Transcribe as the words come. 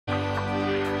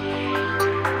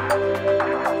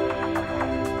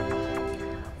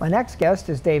My next guest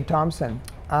is Dave Thompson.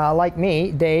 Like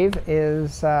me, Dave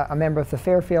is a member of the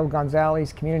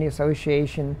Fairfield-Gonzales Community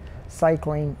Association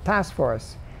Cycling Task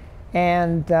Force.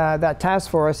 And that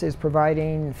task force is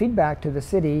providing feedback to the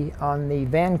city on the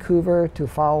Vancouver to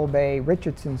Foul Bay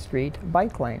Richardson Street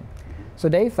bike lane. So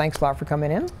Dave, thanks a lot for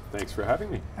coming in. Thanks for having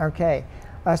me. Okay,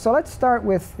 so let's start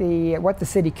with what the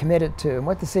city committed to. And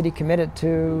what the city committed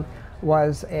to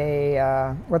was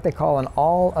what they call an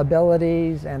all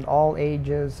abilities and all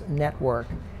ages network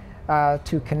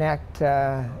to connect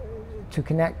to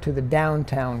the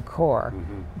downtown core.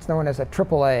 Mm-hmm. It's known as a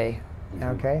AAA. Mm-hmm.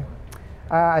 Okay.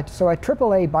 So a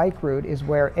AAA bike route is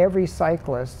where every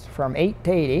cyclist from 8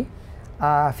 to 80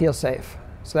 feels safe.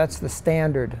 So that's the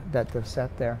standard that they've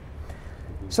set there.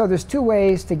 So there's two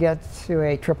ways to get to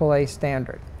a AAA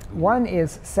standard. One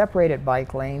is separated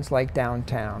bike lanes like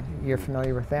downtown. You're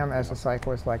familiar with them as a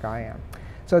cyclist like I am.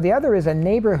 So the other is a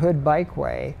neighborhood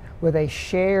bikeway with a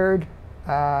shared,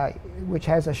 which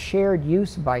has a shared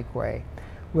use bikeway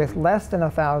with less than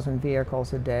 1,000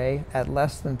 vehicles a day at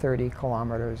less than 30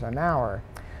 kilometers an hour.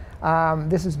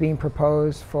 This is being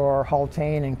proposed for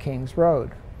Haltane and Kings Road.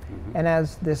 Mm-hmm. And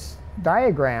as this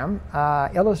diagram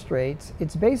illustrates,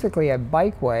 it's basically a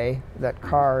bikeway that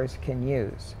cars can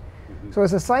use. Mm-hmm. So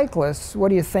as a cyclist, what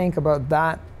do you think about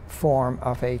that form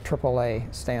of a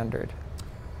AAA standard?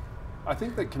 I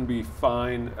think that can be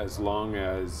fine as long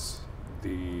as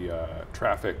the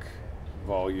traffic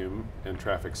volume and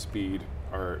traffic speed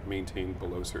are maintained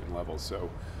below certain levels. So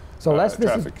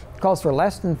this calls for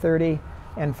less than 30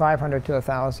 and 500 to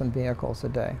 1,000 vehicles a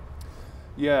day.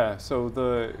 Yeah, so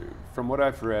from what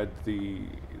I've read,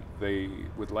 they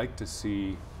would like to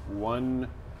see one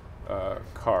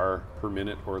car per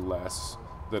minute or less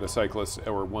that a cyclist,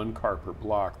 or one car per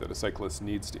block that a cyclist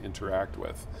needs to interact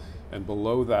with. And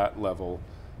below that level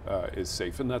is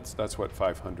safe, and that's what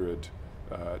 500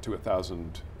 to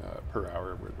 1,000 per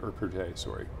hour or per day,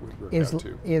 sorry, would work out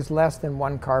to. Is less than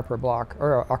one car per block,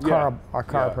 or a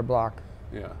car per block.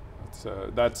 Yeah,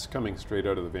 that's coming straight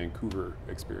out of the Vancouver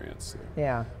experience.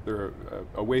 Yeah, they're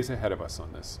a ways ahead of us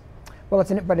on this. Well,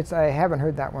 I haven't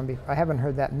heard that one. I haven't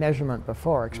heard that measurement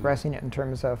before, expressing it in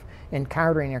terms of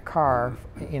encountering a car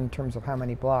in terms of how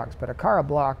many blocks. But a car a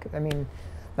block, I mean,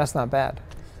 that's not bad.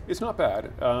 It's not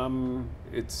bad.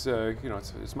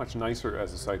 It's much nicer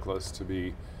as a cyclist to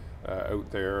be out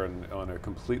there and on a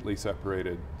completely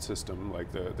separated system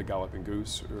like the Galloping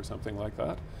Goose or something like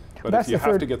that. But if you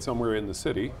have to get somewhere in the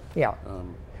city,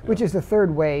 which is the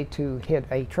third way to hit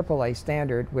a AAA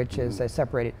standard, which is a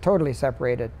totally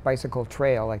separated bicycle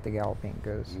trail like the Galloping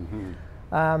Goose.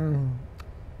 Mm-hmm.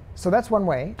 So that's one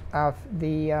way.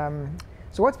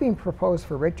 So what's being proposed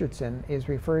for Richardson is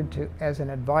referred to as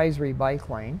an advisory bike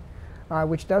lane,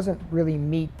 which doesn't really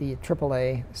meet the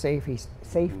AAA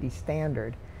safety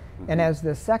standard. Mm-hmm. And as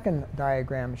the second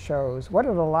diagram shows, what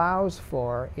it allows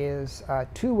for is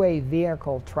two-way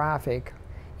vehicle traffic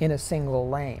in a single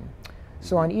lane.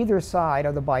 So on either side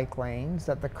are the bike lanes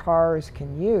that the cars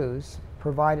can use,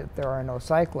 provided there are no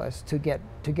cyclists, to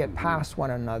get past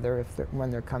one another when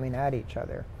they're coming at each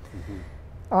other.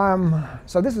 Mm-hmm.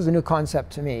 So this is a new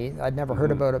concept to me. I'd never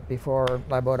heard about it before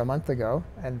about a month ago,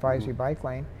 advisory bike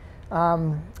lane.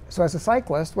 So as a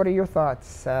cyclist, what are your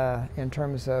thoughts in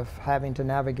terms of having to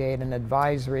navigate an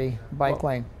advisory bike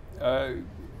lane?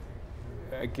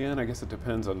 Again, I guess it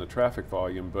depends on the traffic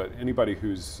volume, but anybody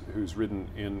who's ridden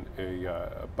in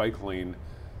a bike lane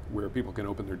where people can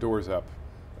open their doors up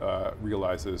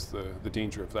realizes the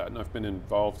danger of that. And I've been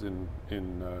involved in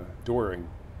dooring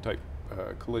type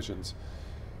collisions.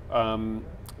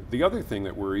 The other thing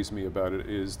that worries me about it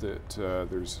is that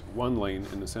there's one lane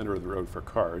in the center of the road for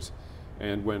cars,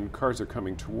 and when cars are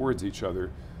coming towards each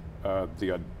other,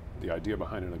 the idea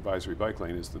behind an advisory bike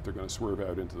lane is that they're going to swerve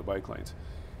out into the bike lanes.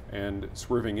 And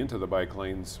swerving into the bike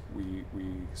lanes, we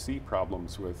see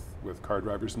problems with car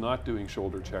drivers not doing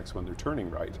shoulder checks when they're turning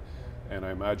right, and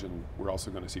I imagine we're also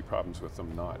going to see problems with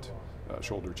them not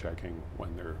shoulder checking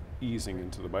when they're easing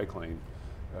into the bike lane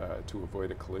to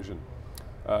avoid a collision.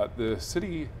 The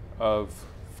city of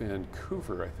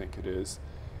Vancouver, I think it is,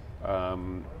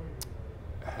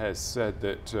 has said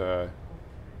that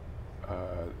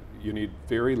you need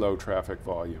very low traffic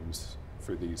volumes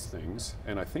for these things,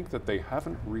 and I think that they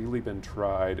haven't really been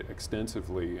tried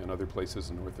extensively in other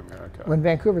places in North America. When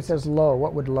Vancouver says low,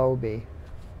 what would low be?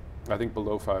 I think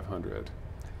below 500.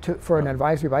 For an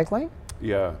advisory bike lane?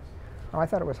 Yeah. Oh, I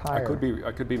thought it was higher.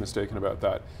 I could be mistaken about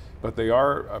that, but they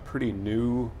are a pretty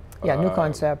new Yeah, new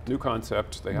concept. New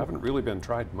concept. They haven't really been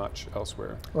tried much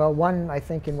elsewhere. Well, one I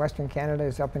think in Western Canada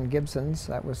is up in Gibson's.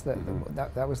 That was the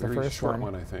that was the Very first short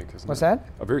one. I think. Isn't What's it? that?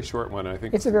 A very short one. I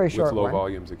think It's a very short with low one.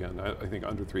 volumes again. I think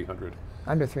under 300.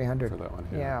 Under 300. For that one.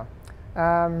 Yeah.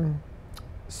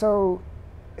 So,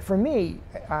 for me,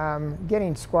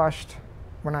 getting squashed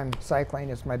when I'm cycling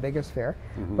is my biggest fear.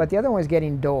 But the other one is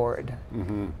getting doored.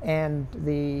 And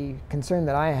the concern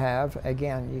that I have,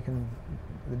 again,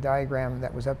 the diagram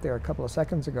that was up there a couple of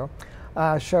seconds ago,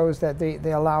 shows that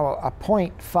they allow a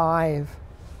 0.5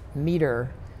 meter,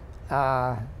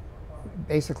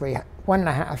 basically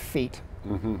 1.5 feet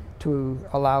to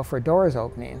allow for doors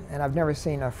opening. And I've never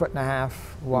seen a 1.5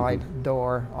 foot wide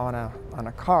door on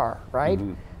a car, right?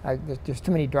 There's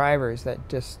too many drivers that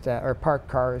just, or parked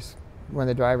cars, when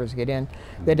the drivers get in,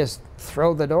 they just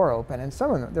throw the door open. And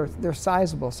some of them, they're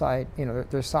sizable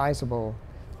they're sizable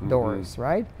doors,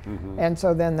 right? And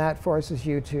so then that forces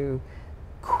you to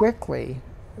quickly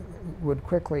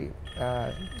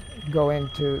go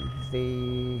into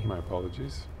the... My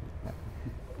apologies.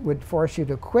 Would force you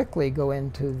to quickly go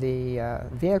into the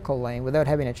vehicle lane without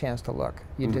having a chance to look.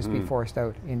 You'd just be forced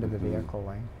out into the vehicle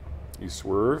lane. You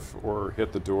swerve or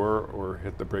hit the door or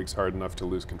hit the brakes hard enough to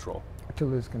lose control. To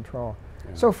lose control.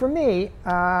 Yeah. So for me,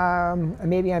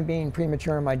 maybe I'm being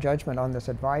premature in my judgment on this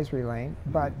advisory lane,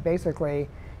 but basically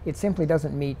it simply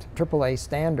doesn't meet AAA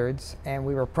standards, and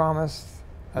we were promised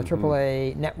a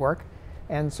AAA network,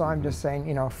 and so I'm just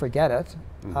saying, forget it.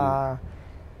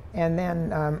 And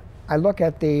then I look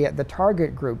at the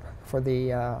target group for the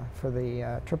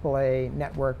AAA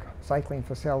network cycling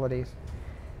facilities.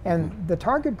 And the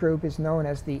target group is known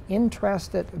as the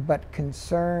interested but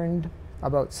concerned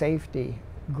about safety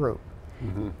group.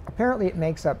 Apparently it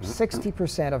makes up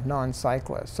 60% of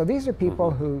non-cyclists. So these are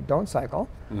people who don't cycle,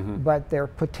 but they're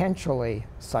potentially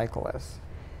cyclists.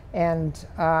 And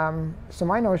so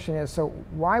my notion is, so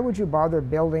why would you bother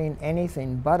building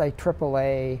anything but a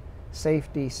AAA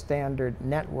safety standard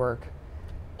network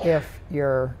if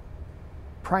your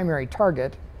primary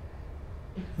target,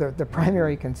 the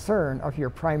primary concern of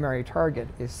your primary target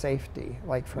is safety?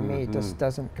 Like for me, it just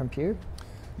doesn't compute.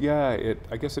 Yeah,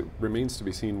 I guess it remains to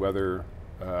be seen whether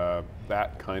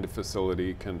that kind of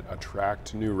facility can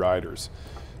attract new riders.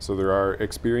 So there are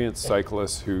experienced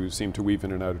cyclists who seem to weave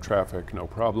in and out of traffic, no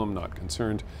problem, not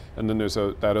concerned. And then there's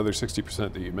that other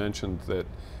 60% that you mentioned that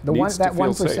needs to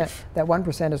feel safe. That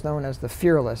 1% is known as the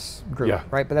fearless group,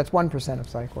 right? But that's 1% of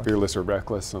cyclists. Fearless or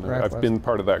reckless, and I've been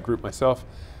part of that group myself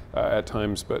at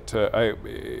times. But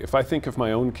if I think of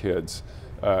my own kids,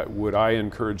 would I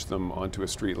encourage them onto a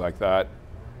street like that?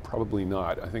 Probably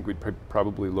not. I think we'd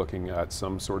probably looking at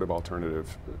some sort of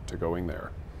alternative to going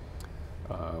there.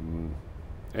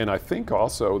 And I think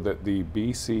also that the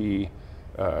BC,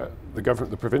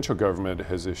 the provincial government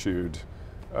has issued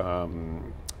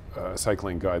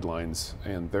cycling guidelines,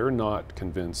 and they're not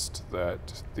convinced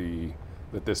that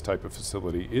this type of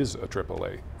facility is a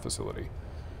AAA facility,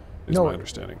 is my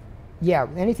understanding. Yeah,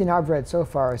 anything I've read so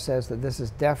far says that this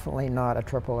is definitely not a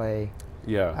AAA.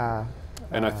 Yeah,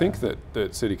 and I think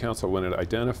that City Council, when it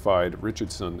identified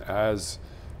Richardson as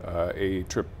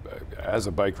as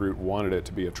a bike route, wanted it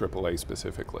to be a AAA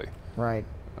specifically. Right.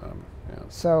 Yeah.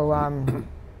 So,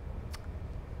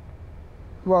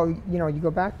 well, you go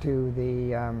back to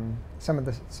the some of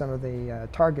the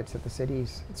targets that the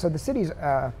cities. So the city's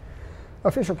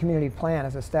official community plan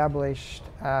has established.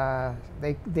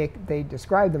 They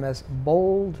describe them as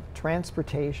bold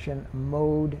transportation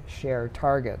mode share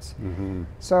targets.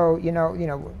 So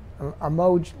a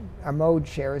mode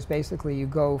share is basically you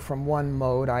go from one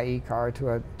mode, i.e. car,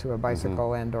 to a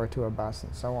bicycle and or to a bus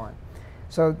and so on.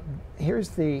 So here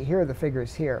are the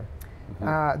figures here.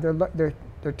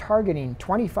 They're targeting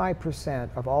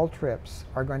 25% of all trips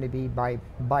are going to be by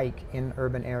bike in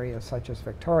urban areas such as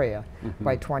Victoria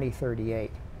by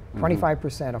 2038.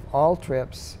 25% of all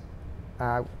trips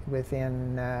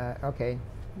within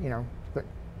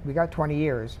we got 20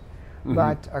 years.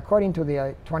 But according to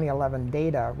the 2011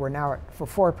 data, we're now for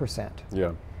 4%.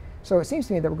 Yeah. So it seems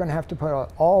to me that we're going to have to put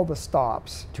out all the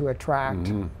stops to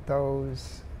attract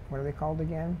those, what are they called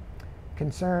again?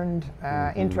 Concerned,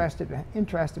 interested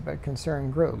but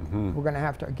concerned group. We're going to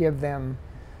have to give them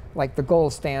like the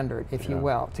gold standard, if you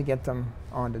will, to get them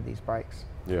onto these bikes.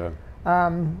 Yeah.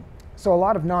 So a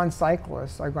lot of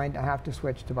non-cyclists are going to have to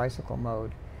switch to bicycle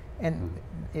mode. And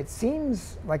it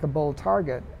seems like a bold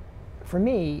target. For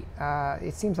me,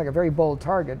 it seems like a very bold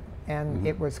target, and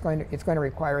it's going to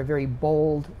require a very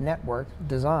bold network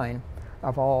design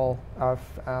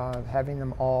having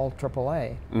them all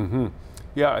AAA. Mm-hmm.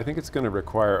 Yeah, I think it's going to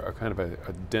require a kind of a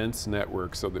dense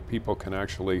network so that people can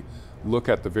actually look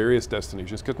at the various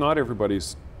destinations, because not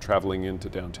everybody's traveling into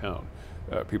downtown.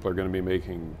 People are going to be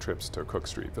making trips to Cook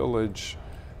Street Village,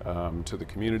 to the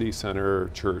community center,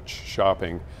 church,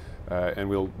 shopping, and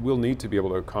we'll need to be able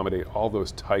to accommodate all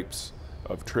those types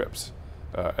of trips,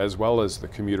 as well as the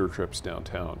commuter trips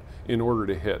downtown, in order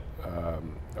to hit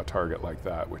a target like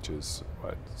that, which is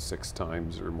what, 6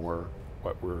 times or more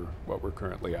what we're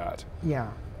currently at. Yeah.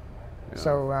 Yeah.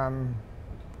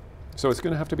 So it's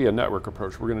going to have to be a network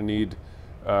approach. We're going to need.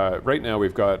 Right now,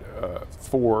 we've got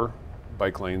 4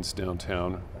 bike lanes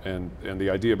downtown, and the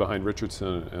idea behind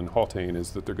Richardson and Haultain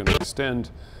is that they're going to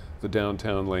extend the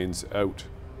downtown lanes out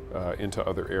into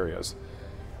other areas.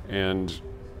 And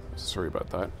sorry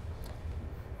about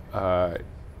that.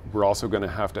 We're also going to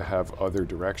have other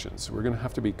directions. We're going to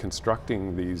have to be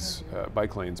constructing these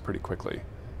bike lanes pretty quickly,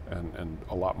 and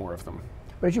a lot more of them.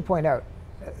 But as you point out,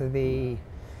 the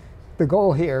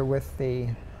goal here with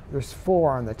there's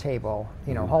 4 on the table.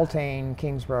 You know, Haultain,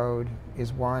 Kings Road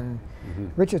is one,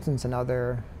 Richardson's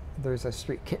another. There's a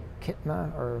street,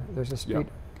 Kitma, or there's a street,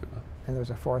 and there's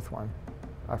a 4th one.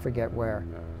 I forget where.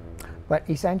 But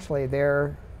essentially,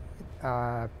 they're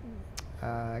going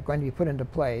to be put into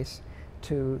place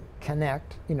to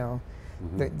connect, you know,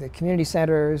 the community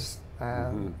centers,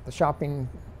 the shopping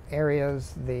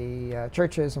areas, the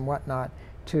churches and whatnot,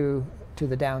 to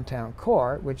the downtown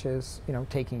core, which is, you know,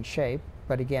 taking shape.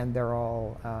 But again, they're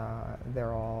all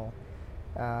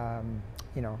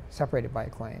you know, separated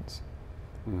bike lanes.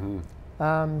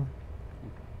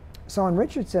 So in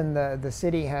Richardson, the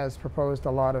city has proposed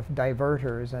a lot of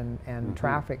diverters and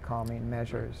traffic calming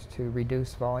measures to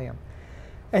reduce volume,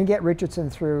 and get Richardson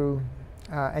through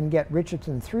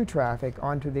traffic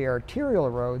onto the arterial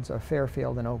roads of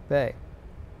Fairfield and Oak Bay.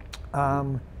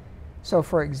 So,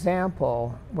 for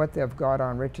example, what they've got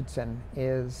on Richardson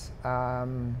is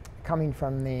coming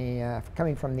from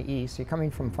the east. You're coming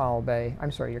from Foul Bay.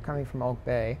 I'm sorry, you're coming from Oak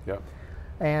Bay. Yep.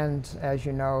 And as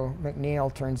you know,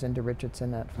 McNeil turns into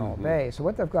Richardson at Foul Bay. So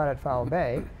what they've got at Foul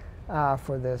Bay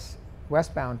for this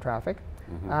westbound traffic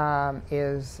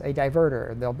is a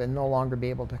diverter. They'll no longer be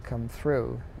able to come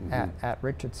through at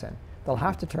Richardson. They'll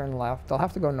have to turn left. They'll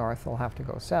have to go north. They'll have to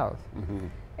go south.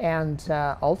 And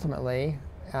ultimately,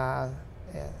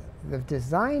 they've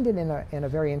designed it in a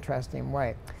very interesting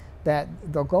way, that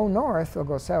they'll go north, they'll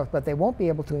go south, but they won't be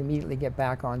able to immediately get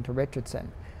back onto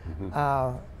Richardson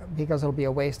because it'll be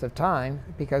a waste of time,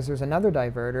 because there's another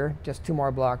diverter just 2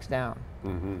 more blocks down.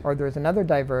 Or there's another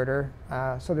diverter,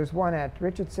 so there's one at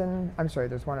Richardson, I'm sorry,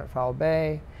 there's one at Foul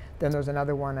Bay, then there's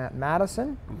another one at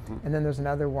Madison, and then there's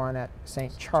another one at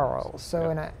St. Charles. So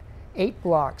in a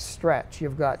 8-block stretch,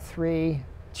 you've got 3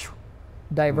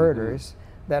 diverters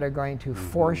that are going to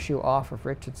force you off of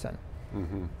Richardson.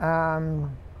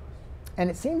 And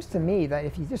it seems to me that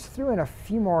if you just threw in a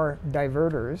few more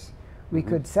diverters, we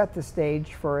could set the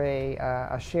stage for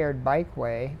a shared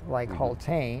bikeway like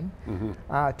Haultain,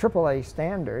 AAA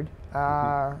standard,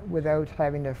 without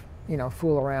having to, you know,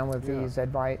 fool around with these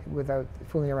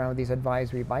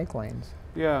advisory bike lanes.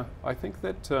 Yeah, I think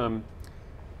that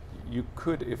you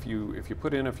could, if you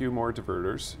put in a few more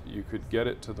diverters, you could get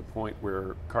it to the point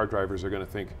where car drivers are going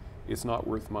to think it's not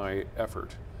worth my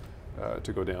effort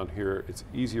to go down here. It's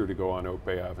easier to go on Oak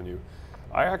Bay Avenue.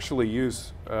 I actually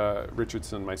use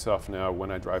Richardson myself now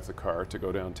when I drive the car to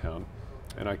go downtown,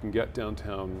 and I can get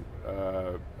downtown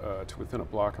to within a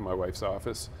block of my wife's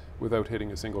office without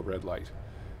hitting a single red light.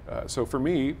 So for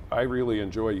me, I really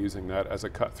enjoy using that as a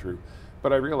cut through,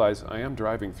 but I realize I am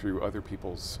driving through other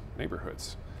people's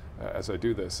neighborhoods as I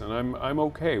do this, and I'm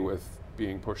okay with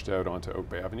being pushed out onto Oak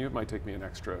Bay Avenue. It might take me an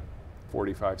extra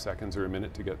 45 seconds or a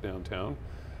minute to get downtown,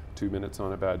 2 minutes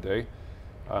on a bad day.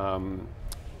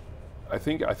 I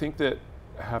think that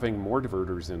having more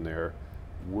diverters in there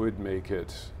would make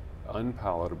it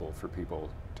unpalatable for people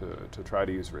to try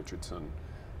to use Richardson,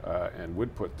 and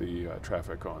would put the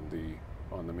traffic on the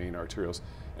main arterials.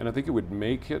 And I think it would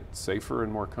make it safer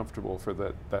and more comfortable for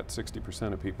that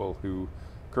 60% of people who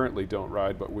currently don't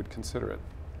ride but would consider it.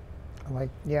 Like,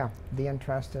 yeah, the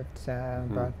interested,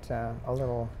 but a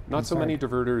little Not so many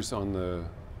diverters on the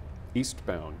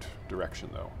eastbound direction,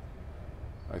 though.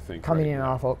 I think coming in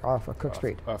off of Cook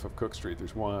Street. Off of Cook Street,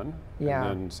 there's one, and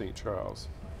then St. Charles.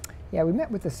 Yeah, we met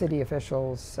with the city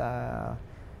officials a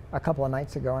couple of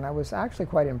nights ago, and I was actually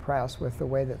quite impressed with the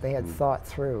way that they had thought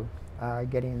through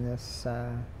getting this,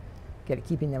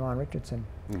 keeping them on Richardson.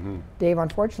 Dave,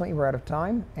 unfortunately, we're out of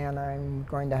time, and I'm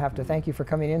going to have to thank you for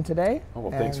coming in today. Oh,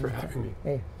 well, thanks for having me.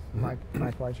 Hey,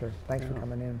 My pleasure. Thanks for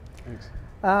coming in. Thanks.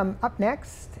 Up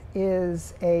next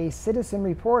is a citizen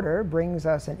reporter brings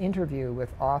us an interview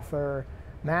with author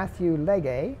Matthew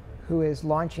Legge, who is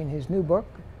launching his new book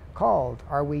called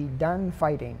Are We Done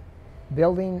Fighting?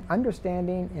 Building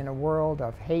Understanding in a World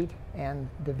of Hate and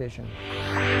Division.